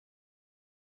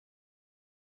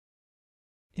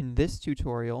In this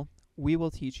tutorial, we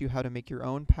will teach you how to make your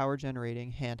own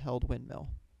power-generating handheld windmill.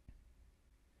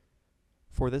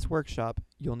 For this workshop,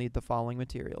 you'll need the following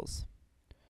materials: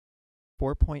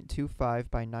 4.25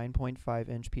 by 9.5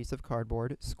 inch piece of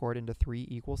cardboard scored into 3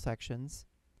 equal sections,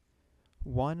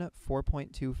 one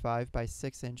 4.25 by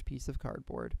 6 inch piece of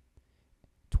cardboard,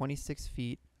 26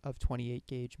 feet of 28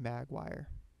 gauge mag wire,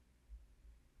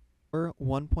 4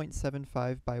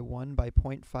 1.75 by 1 by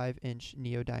 0.5 inch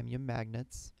neodymium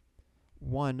magnets,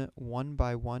 one 1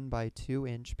 by 1 by 2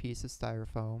 inch piece of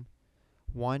styrofoam,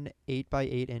 one 8 by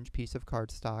 8 inch piece of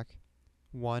cardstock,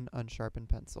 one unsharpened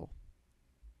pencil,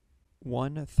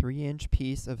 one 3 inch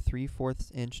piece of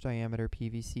 3/4 inch diameter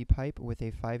PVC pipe with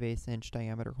a 5/8 inch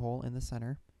diameter hole in the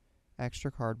center,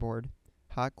 extra cardboard,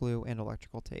 hot glue, and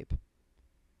electrical tape.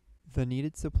 The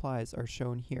needed supplies are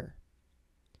shown here.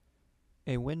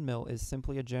 A windmill is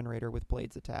simply a generator with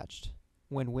blades attached.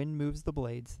 When wind moves the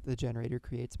blades, the generator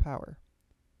creates power.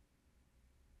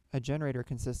 A generator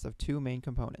consists of two main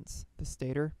components, the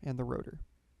stator and the rotor.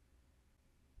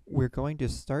 We're going to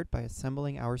start by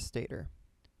assembling our stator.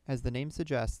 As the name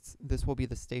suggests, this will be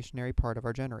the stationary part of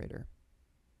our generator.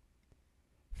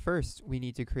 First, we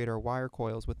need to create our wire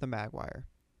coils with the mag wire.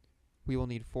 We will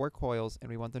need 4 coils, and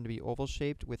we want them to be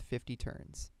oval-shaped with 50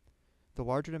 turns. The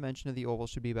larger dimension of the oval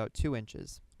should be about 2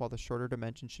 inches, while the shorter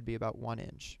dimension should be about 1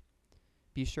 inch.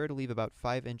 Be sure to leave about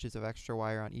 5 inches of extra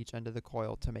wire on each end of the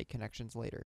coil to make connections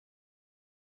later.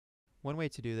 One way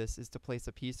to do this is to place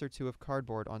a piece or two of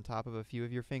cardboard on top of a few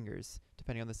of your fingers,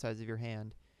 depending on the size of your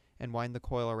hand, and wind the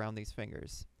coil around these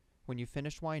fingers. When you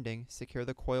finish winding, secure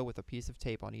the coil with a piece of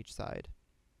tape on each side.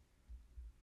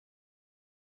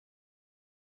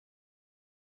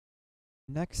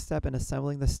 Next step in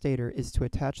assembling the stator is to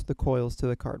attach the coils to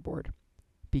the cardboard.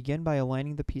 Begin by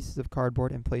aligning the pieces of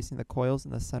cardboard and placing the coils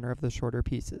in the center of the shorter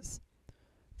pieces.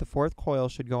 The 4th coil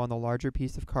should go on the larger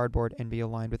piece of cardboard and be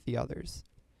aligned with the others.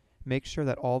 Make sure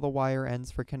that all the wire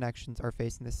ends for connections are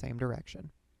facing the same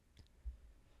direction.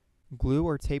 Glue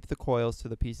or tape the coils to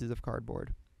the pieces of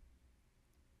cardboard.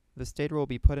 The stator will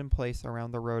be put in place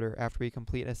around the rotor after we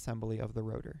complete assembly of the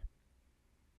rotor.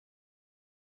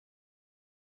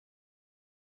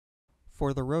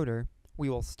 For the rotor, we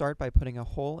will start by putting a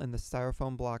hole in the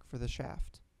styrofoam block for the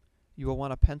shaft. You will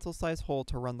want a pencil-sized hole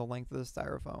to run the length of the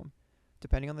styrofoam.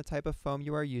 Depending on the type of foam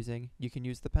you are using, you can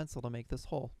use the pencil to make this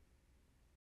hole.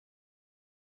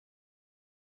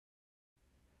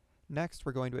 Next,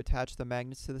 we're going to attach the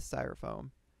magnets to the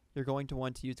styrofoam. You're going to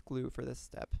want to use glue for this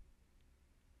step.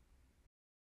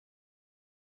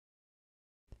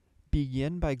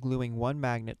 Begin by gluing one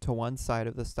magnet to one side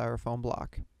of the styrofoam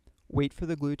block. Wait for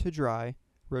the glue to dry,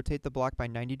 rotate the block by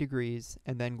 90 degrees,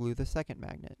 and then glue the second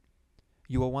magnet.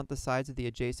 You will want the sides of the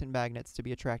adjacent magnets to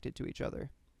be attracted to each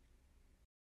other.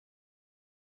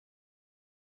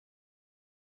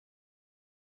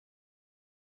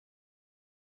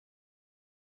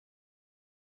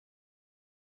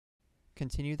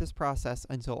 Continue this process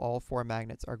until all 4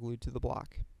 magnets are glued to the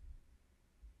block.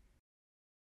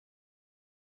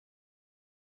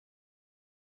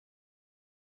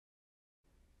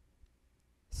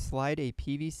 Slide a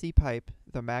PVC pipe,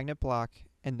 the magnet block,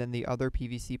 and then the other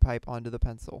PVC pipe onto the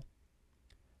pencil.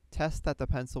 Test that the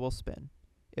pencil will spin.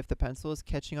 If the pencil is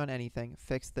catching on anything,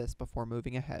 fix this before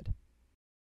moving ahead.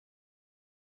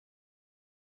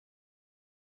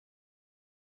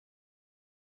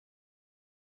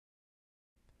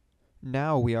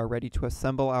 Now we are ready to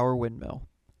assemble our windmill.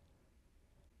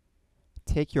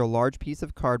 Take your large piece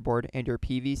of cardboard and your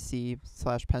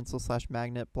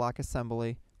PVC/pencil/magnet block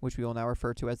assembly, which we will now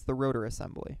refer to as the rotor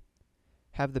assembly.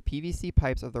 Have the PVC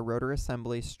pipes of the rotor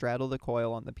assembly straddle the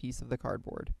coil on the piece of the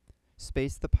cardboard.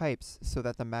 Space the pipes so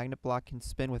that the magnet block can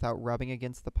spin without rubbing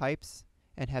against the pipes,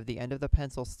 and have the end of the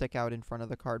pencil stick out in front of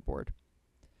the cardboard.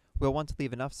 We'll want to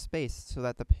leave enough space so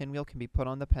that the pinwheel can be put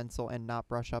on the pencil and not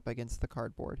brush up against the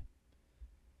cardboard.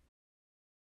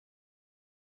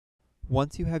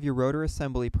 Once you have your rotor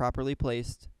assembly properly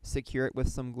placed, secure it with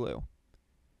some glue.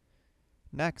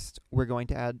 Next, we're going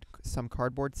to add some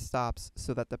cardboard stops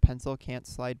so that the pencil can't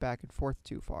slide back and forth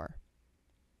too far.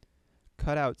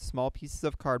 Cut out small pieces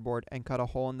of cardboard and cut a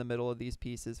hole in the middle of these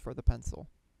pieces for the pencil.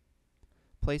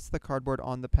 Place the cardboard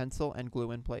on the pencil and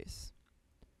glue in place.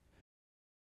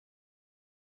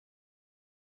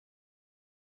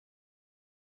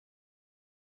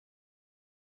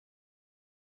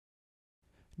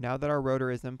 Now that our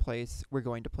rotor is in place, we're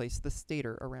going to place the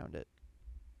stator around it.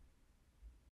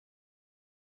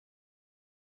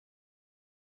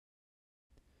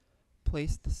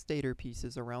 Place the stator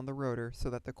pieces around the rotor so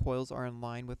that the coils are in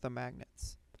line with the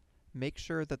magnets. Make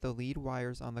sure that the lead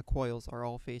wires on the coils are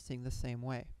all facing the same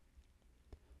way.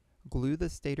 Glue the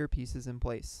stator pieces in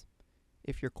place.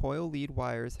 If your coil lead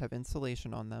wires have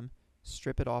insulation on them,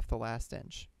 strip it off the last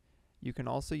inch. You can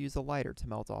also use a lighter to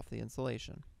melt off the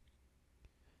insulation.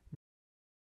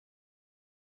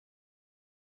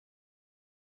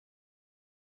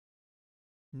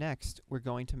 Next, we're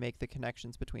going to make the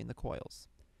connections between the coils.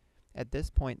 At this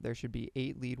point, there should be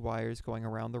 8 lead wires going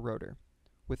around the rotor.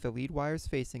 With the lead wires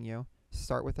facing you,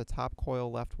 start with the top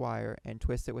coil left wire and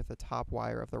twist it with the top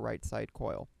wire of the right side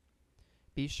coil.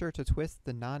 Be sure to twist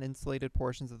the non-insulated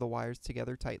portions of the wires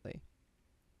together tightly.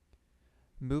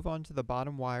 Move on to the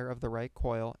bottom wire of the right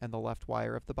coil and the left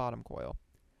wire of the bottom coil.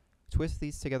 Twist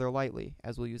these together lightly,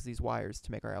 as we'll use these wires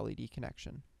to make our LED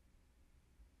connection.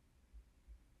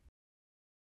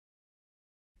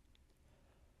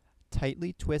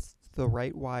 Tightly twist the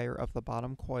right wire of the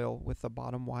bottom coil with the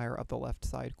bottom wire of the left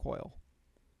side coil.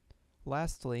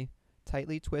 Lastly,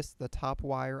 tightly twist the top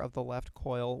wire of the left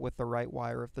coil with the right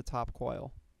wire of the top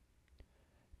coil.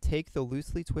 Take the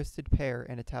loosely twisted pair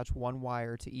and attach one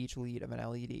wire to each lead of an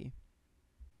LED.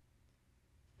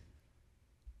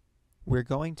 We're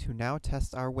going to now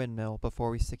test our windmill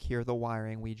before we secure the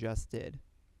wiring we just did.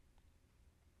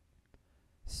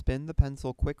 Spin the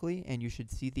pencil quickly and you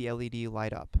should see the LED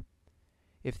light up.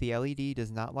 If the LED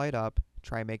does not light up,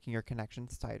 try making your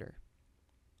connections tighter.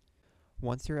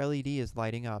 Once your LED is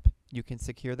lighting up, you can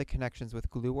secure the connections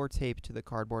with glue or tape to the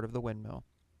cardboard of the windmill.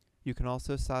 You can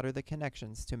also solder the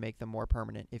connections to make them more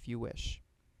permanent if you wish.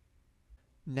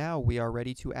 Now we are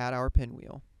ready to add our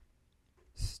pinwheel.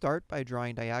 Start by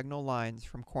drawing diagonal lines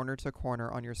from corner to corner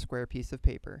on your square piece of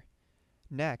paper.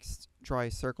 Next, draw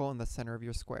a circle in the center of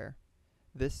your square.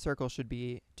 This circle should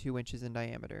be 2 inches in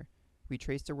diameter. We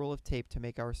traced a roll of tape to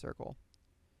make our circle.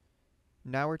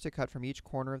 Now we're to cut from each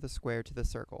corner of the square to the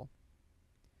circle.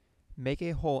 Make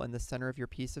a hole in the center of your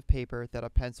piece of paper that a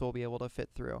pencil will be able to fit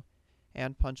through,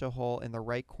 and punch a hole in the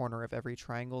right corner of every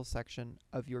triangle section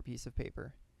of your piece of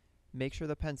paper. Make sure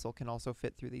the pencil can also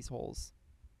fit through these holes.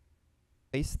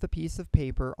 Place the piece of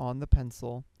paper on the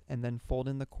pencil and then fold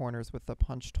in the corners with the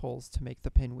punched holes to make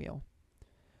the pinwheel.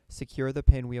 Secure the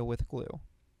pinwheel with glue.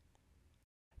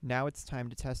 Now it's time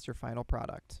to test your final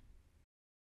product.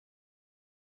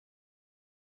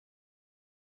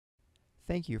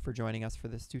 Thank you for joining us for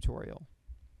this tutorial.